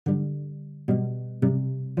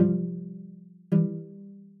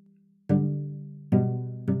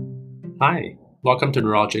Hi, welcome to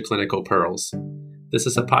Neurology Clinical Pearls. This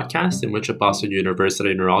is a podcast in which a Boston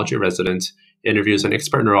University neurology resident interviews an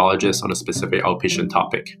expert neurologist on a specific outpatient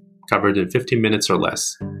topic, covered in 15 minutes or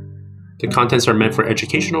less. The contents are meant for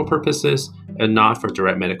educational purposes and not for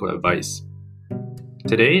direct medical advice.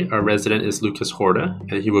 Today, our resident is Lucas Horta,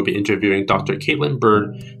 and he will be interviewing Dr. Caitlin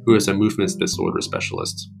Bird, who is a movement disorder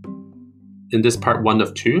specialist. In this part 1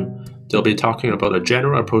 of 2, they'll be talking about a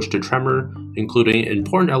general approach to tremor, including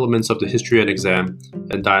important elements of the history and exam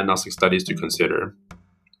and diagnostic studies to consider.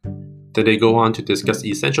 Then they go on to discuss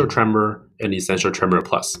essential tremor and essential tremor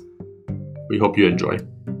plus. We hope you enjoy.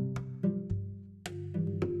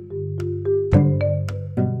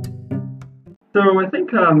 So I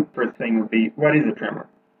think first thing would be, what is a tremor?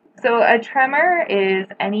 So a tremor is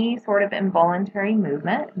any sort of involuntary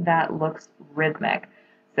movement that looks rhythmic.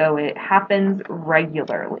 So it happens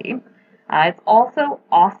regularly. It's also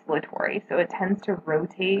oscillatory, so it tends to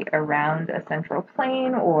rotate around a central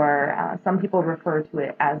plane, or some people refer to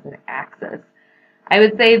it as an axis. I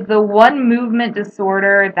would say the one movement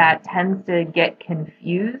disorder that tends to get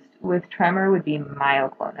confused with tremor would be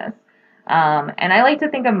myoclonus. And I like to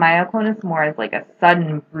think of myoclonus more as like a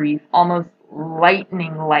sudden, brief, almost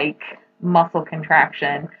lightning-like muscle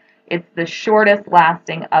contraction. It's the shortest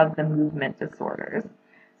lasting of the movement disorders.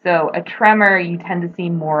 So a tremor, you tend to see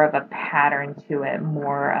more of a pattern to it,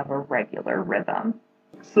 more of a regular rhythm.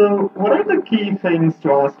 So what are the key things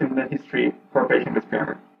to ask in the history for a patient with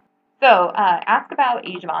tremor? So ask about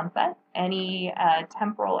age of onset, any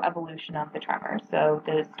temporal evolution of the tremor. So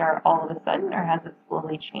did it start all of a sudden, or has it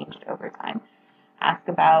slowly changed over time? Ask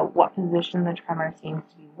about what position the tremor seems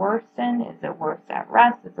to be worse in. Is it worse at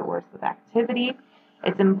rest? Is it worse with activity?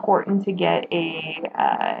 It's important to get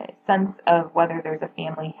a sense of whether there's a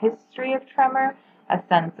family history of tremor, a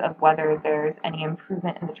sense of whether there's any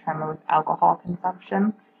improvement in the tremor with alcohol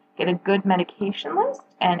consumption. Get a good medication list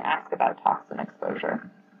and ask about toxin exposure.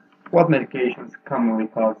 What medications commonly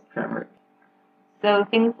cause tremor? So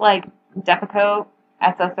things like Depakote,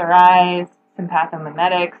 SSRIs,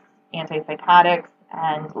 sympathomimetics, antipsychotics,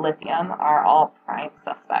 and lithium are all prime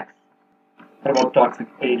suspects. What about toxic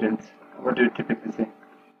agents? What do you typically see?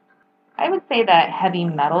 I would say that heavy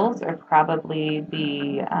metals are probably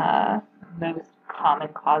the most common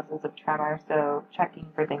causes of tremor, so checking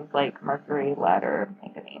for things like mercury, lead, or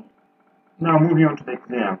manganese. Now moving on to the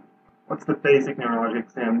exam. What's the basic neurology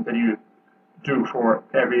exam that you do for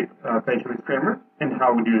every patient with tremor, and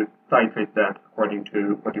how would you titrate that according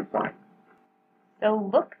to what you find? So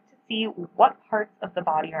look to see what parts of the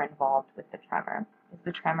body are involved with the tremor. Is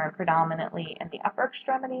the tremor predominantly in the upper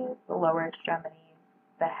extremities, the lower extremities,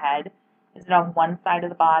 the head? Is it on one side of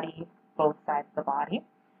the body, both sides of the body?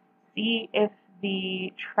 See if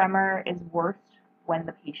the tremor is worse when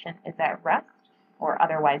the patient is at rest or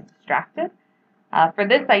otherwise distracted. For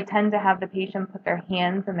this, I tend to have the patient put their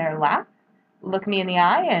hands in their lap, look me in the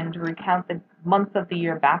eye, and recount the months of the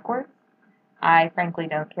year backwards. I frankly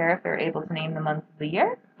don't care if they're able to name the months of the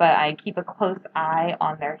year, but I keep a close eye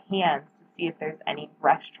on their hands to see if there's any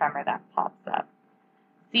fresh tremor that pops up.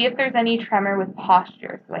 See if there's any tremor with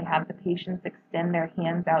posture, so I have the patients extend their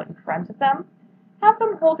hands out in front of them. Have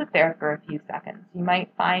them hold it there for a few seconds. You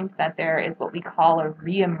might find that there is what we call a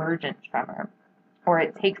re-emergent tremor, or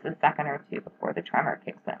it takes a second or two before the tremor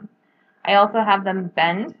kicks in. I also have them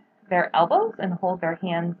bend their elbows and hold their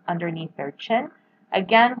hands underneath their chin.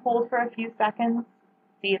 Again, hold for a few seconds,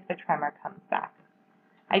 see if the tremor comes back.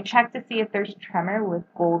 I check to see if there's tremor with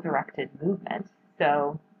goal-directed movement.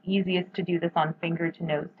 So easiest to do this on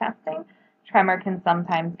finger-to-nose testing. Tremor can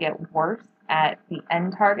sometimes get worse at the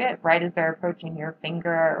end target, right as they're approaching your finger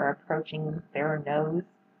or approaching their nose.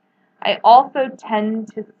 I also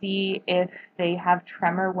tend to see if they have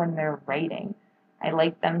tremor when they're writing. I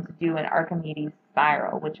like them to do an Archimedes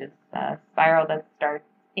spiral, which is a spiral that starts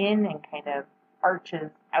in and kind of arches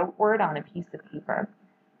outward on a piece of paper.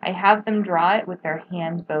 I have them draw it with their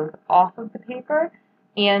hand both off of the paper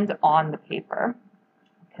and on the paper,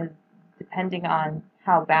 because depending on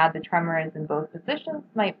how bad the tremor is in both positions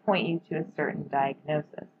might point you to a certain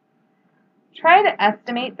diagnosis. Try to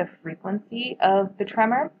estimate the frequency of the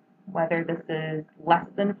tremor, whether this is less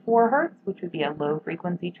than 4 hertz, which would be a low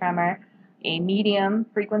frequency tremor, a medium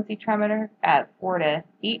frequency tremor at 4 to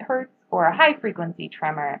 8 hertz, or a high frequency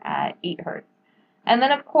tremor at 8 hertz. And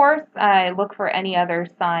then, of course, I look for any other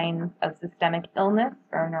signs of systemic illness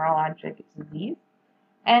or neurologic disease.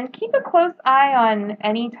 And keep a close eye on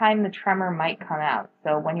any time the tremor might come out.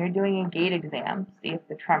 So when you're doing a gait exam, see if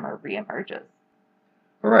the tremor reemerges.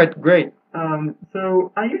 All right, great.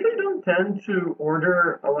 So I usually don't tend to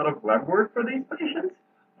order a lot of lab work for these patients.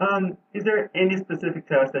 Is there any specific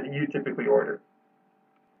test that you typically order?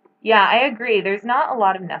 Yeah, I agree. There's not a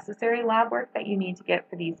lot of necessary lab work that you need to get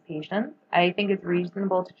for these patients. I think it's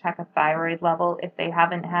reasonable to check a thyroid level if they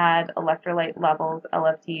haven't had electrolyte levels,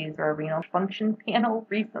 LFTs, or a renal function panel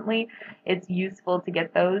recently. It's useful to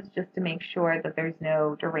get those just to make sure that there's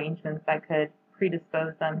no derangements that could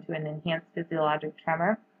predispose them to an enhanced physiologic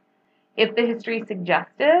tremor. If the history is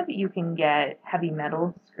suggestive, you can get heavy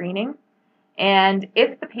metal screening. And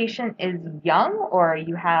if the patient is young or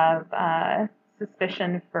you have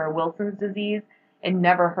suspicion for Wilson's disease, it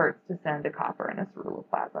never hurts to send a copper and a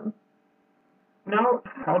ceruloplasm. Now,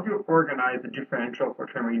 how do you organize the differential for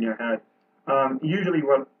tremor in your head? Usually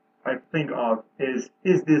what I think of is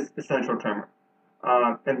this essential tremor?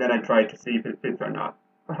 And then I try to see if it fits or not.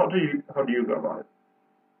 How do you go about it?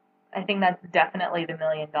 I think that's definitely the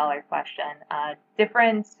 $1,000,000 question.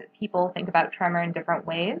 Different people think about tremor in different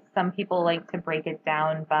ways. Some people like to break it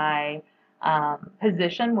down by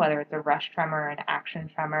position, whether it's a rush tremor or an action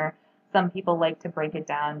tremor. Some people like to break it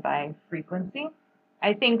down by frequency.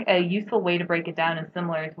 I think a useful way to break it down is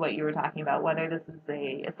similar to what you were talking about, whether this is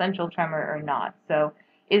a essential tremor or not. So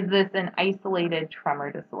is this an isolated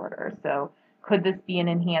tremor disorder? So could this be an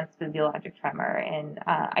enhanced physiologic tremor, an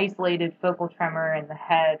isolated focal tremor in the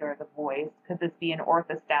head or the voice? Could this be an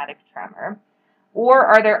orthostatic tremor? Or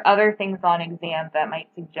are there other things on exam that might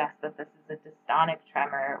suggest that this is a dystonic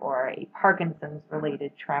tremor or a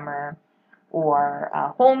Parkinson's-related tremor or a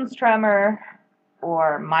Holmes tremor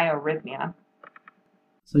or myarrhythmia?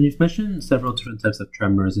 So you've mentioned several different types of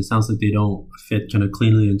tremors. It sounds like they don't fit kind of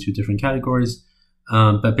cleanly into different categories.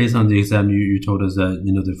 But based on the exam, you told us that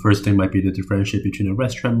the first thing might be to differentiate between a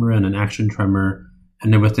rest tremor and an action tremor,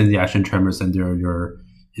 and then within the action tremors, then there are your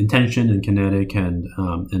intention and kinetic and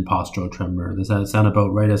postural tremor. Does that sound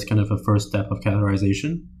about right as kind of a first step of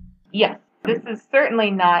categorization? Yes, this is certainly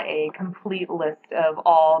not a complete list of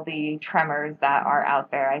all the tremors that are out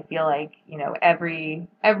there. I feel like every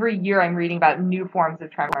year I'm reading about new forms of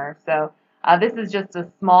tremor, so this is just a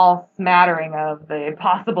small smattering of the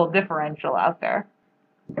possible differential out there.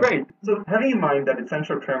 Great. So having in mind that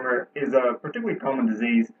essential tremor is a particularly common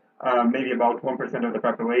disease, maybe about 1% of the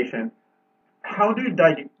population, how do you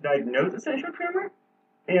diagnose essential tremor?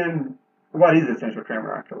 And what is essential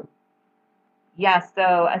tremor actually? Yeah,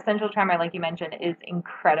 so essential tremor, like you mentioned, is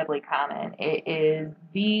incredibly common. It is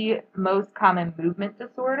the most common movement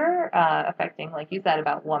disorder, affecting, like you said,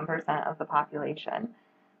 about 1% of the population.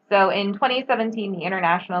 So in 2017, the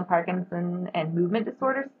International Parkinson and Movement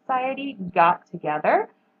Disorder Society got together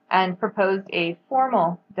and proposed a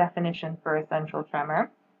formal definition for essential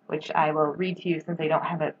tremor, which I will read to you since I don't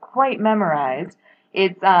have it quite memorized.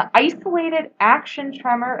 It's isolated action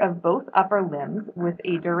tremor of both upper limbs with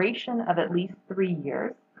a duration of at least 3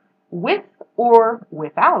 years, with or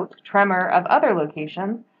without tremor of other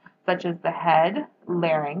locations, such as the head,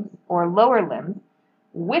 larynx, or lower limbs,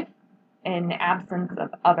 with an absence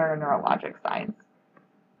of other neurologic signs.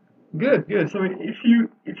 Good, good. So if you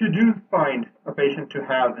do find a patient to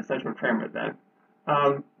have essential tremor, then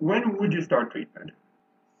when would you start treatment?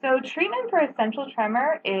 So treatment for essential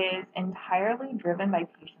tremor is entirely driven by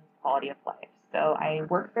patient's quality of life. So I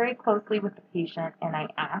work very closely with the patient and I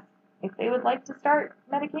ask if they would like to start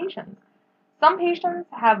medications. Some patients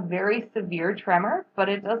have very severe tremor, but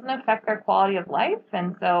it doesn't affect their quality of life,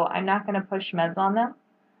 and so I'm not going to push meds on them.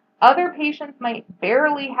 Other patients might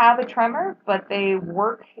barely have a tremor, but they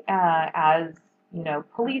work as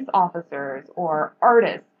police officers or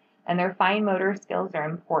artists, and their fine motor skills are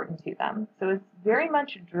important to them. So it's very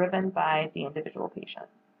much driven by the individual patient.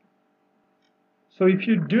 So if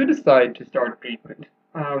you do decide to start treatment,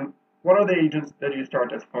 what are the agents that you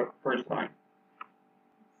start as first line?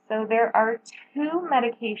 So there are 2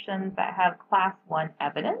 medications that have class 1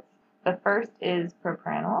 evidence. The first is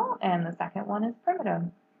propranolol, and the second one is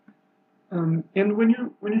primidone. And when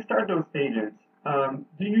you start those agents,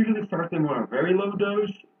 do you usually start them on a very low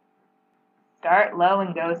dose? Start low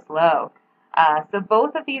and go slow. So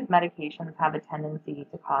both of these medications have a tendency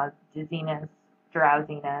to cause dizziness,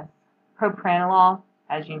 drowsiness. Propranolol,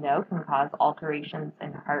 as you know, can cause alterations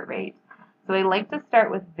in heart rate. So I like to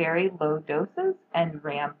start with very low doses and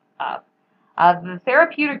ramp up. The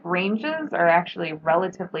therapeutic ranges are actually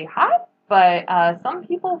relatively high, but some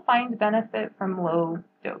people find benefit from low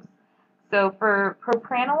dose. So for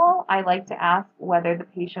propranolol, I like to ask whether the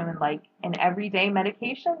patient would like an everyday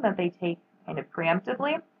medication that they take kind of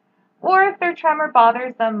preemptively, or if their tremor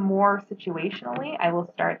bothers them more situationally, I will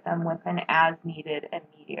start them with an as-needed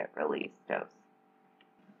immediate release dose.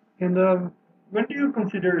 And when do you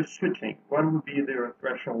consider switching? What would be their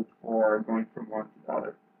threshold for going from one to the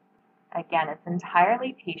other? again, it's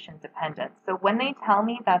entirely patient dependent. So when they tell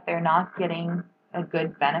me that they're not getting a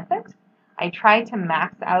good benefit, I try to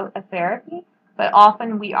max out a therapy, but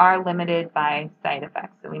often we are limited by side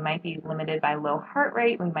effects. So we might be limited by low heart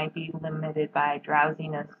rate, we might be limited by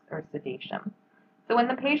drowsiness or sedation. So when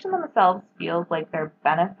the patient themselves feels like their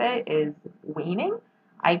benefit is waning,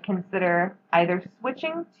 I consider either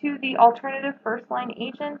switching to the alternative first-line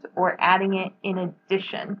agent or adding it in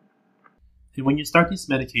addition. And when you start these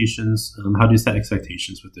medications, how do you set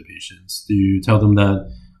expectations with the patients? Do you tell them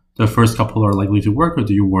that the first couple are likely to work, or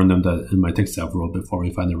do you warn them that it might take several before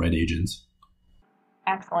we find the right agent?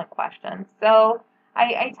 Excellent question. So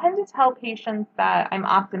I tend to tell patients that I'm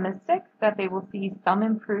optimistic that they will see some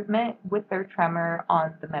improvement with their tremor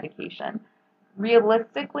on the medication.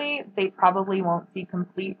 Realistically, they probably won't see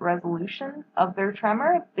complete resolution of their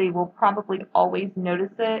tremor. They will probably always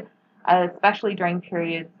notice it, especially during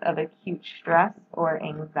periods of acute stress or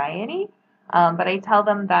anxiety. But I tell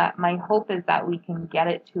them that my hope is that we can get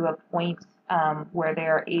it to a point where they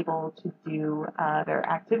are able to do their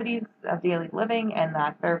activities of daily living and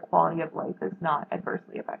that their quality of life is not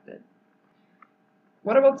adversely affected.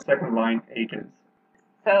 What about second-line agents?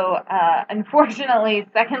 So, unfortunately,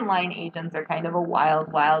 second-line agents are kind of a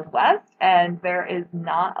wild, wild west, and there is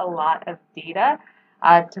not a lot of data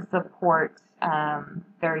to support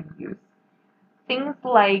their use. Things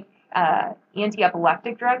like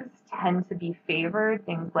anti-epileptic drugs tend to be favored,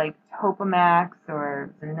 things like Topamax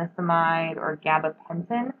or zonisamide or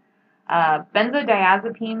gabapentin.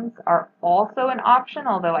 Benzodiazepines are also an option,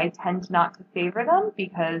 although I tend not to favor them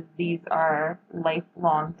because these are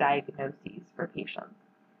lifelong diagnoses for patients.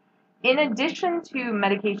 In addition to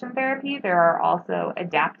medication therapy, there are also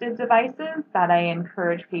adaptive devices that I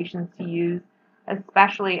encourage patients to use,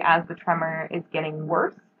 especially as the tremor is getting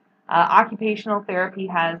worse. Occupational therapy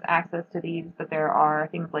has access to these, but there are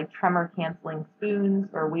things like tremor canceling spoons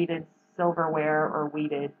or weighted silverware or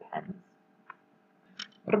weighted pens.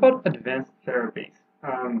 What about advanced therapies?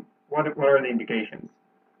 What are the indications?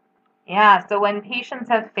 Yeah, so when patients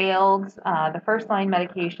have failed the first line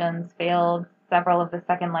medications, failed several of the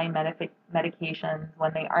second line medications,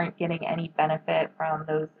 when they aren't getting any benefit from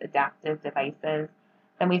those adaptive devices,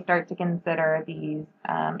 then we start to consider these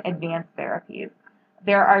advanced therapies.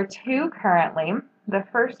 There are two currently. The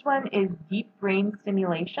first one is deep brain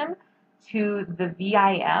stimulation to the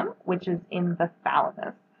VIM, which is in the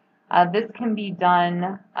thalamus. This can be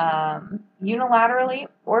done unilaterally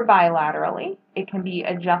or bilaterally. It can be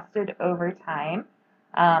adjusted over time.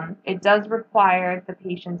 It does require the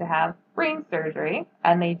patient to have brain surgery,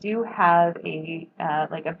 and they do have a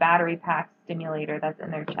battery pack stimulator that's in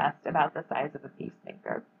their chest about the size of a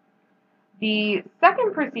pacemaker. The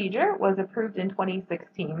second procedure was approved in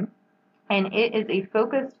 2016, and it is a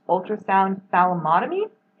focused ultrasound thalamotomy.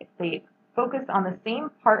 They focus on the same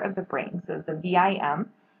part of the brain, so the VIM,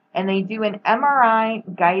 and they do an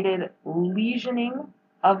MRI-guided lesioning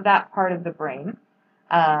of that part of the brain.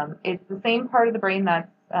 It's the same part of the brain that's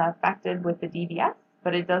affected with the DBS,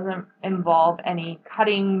 but it doesn't involve any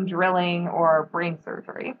cutting, drilling, or brain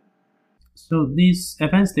surgery. So these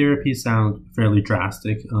advanced therapies sound fairly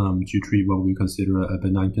drastic to treat what we consider a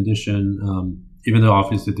benign condition, even though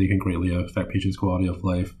obviously they can greatly affect patients' quality of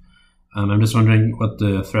life. I'm just wondering what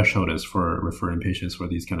the threshold is for referring patients for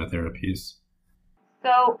these kind of therapies.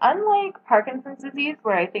 So unlike Parkinson's disease,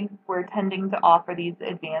 where I think we're tending to offer these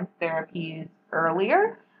advanced therapies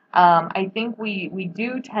earlier, I think we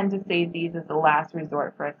do tend to save these as a last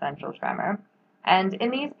resort for essential tremor. And in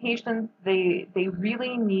these patients, they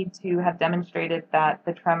really need to have demonstrated that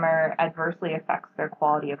the tremor adversely affects their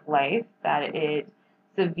quality of life, that it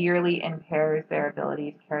severely impairs their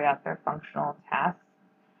ability to carry out their functional tasks.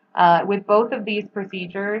 With both of these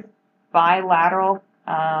procedures, bilateral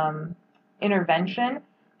intervention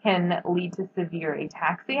can lead to severe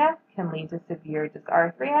ataxia, can lead to severe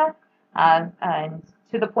dysarthria, and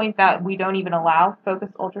to the point that we don't even allow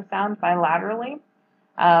focused ultrasound bilaterally.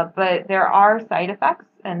 But there are side effects,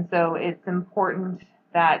 and so it's important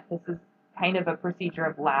that this is kind of a procedure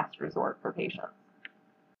of last resort for patients.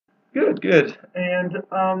 Good. And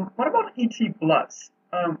what about ET Plus?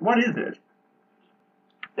 What is it?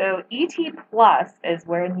 So ET Plus is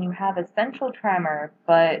when you have essential tremor,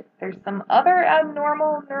 but there's some other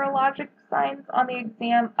abnormal neurologic signs on the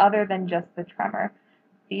exam other than just the tremor.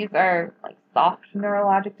 These are like soft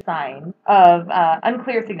neurologic signs of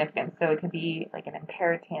unclear significance. So it could be like an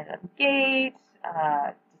impaired tandem gait,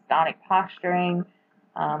 dystonic posturing,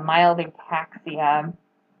 mild ataxia.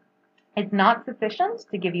 It's not sufficient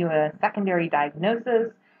to give you a secondary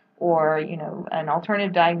diagnosis or, an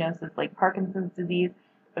alternative diagnosis like Parkinson's disease,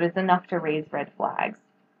 but it's enough to raise red flags.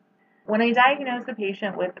 When I diagnose a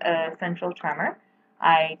patient with essential tremor,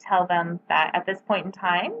 I tell them that at this point in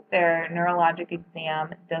time, their neurologic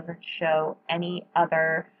exam doesn't show any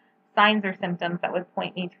other signs or symptoms that would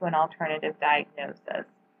point me to an alternative diagnosis.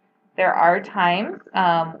 There are times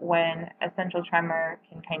when essential tremor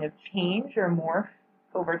can kind of change or morph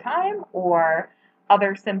over time, or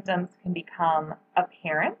other symptoms can become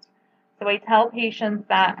apparent. So I tell patients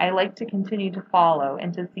that I like to continue to follow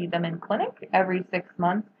and to see them in clinic every 6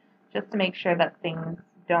 months just to make sure that things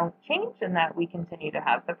don't change and that we continue to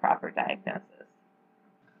have the proper diagnosis.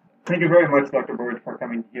 Thank you very much, Dr. Bird, for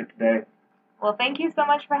coming here today. Well, thank you so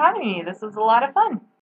much for having me. This was a lot of fun.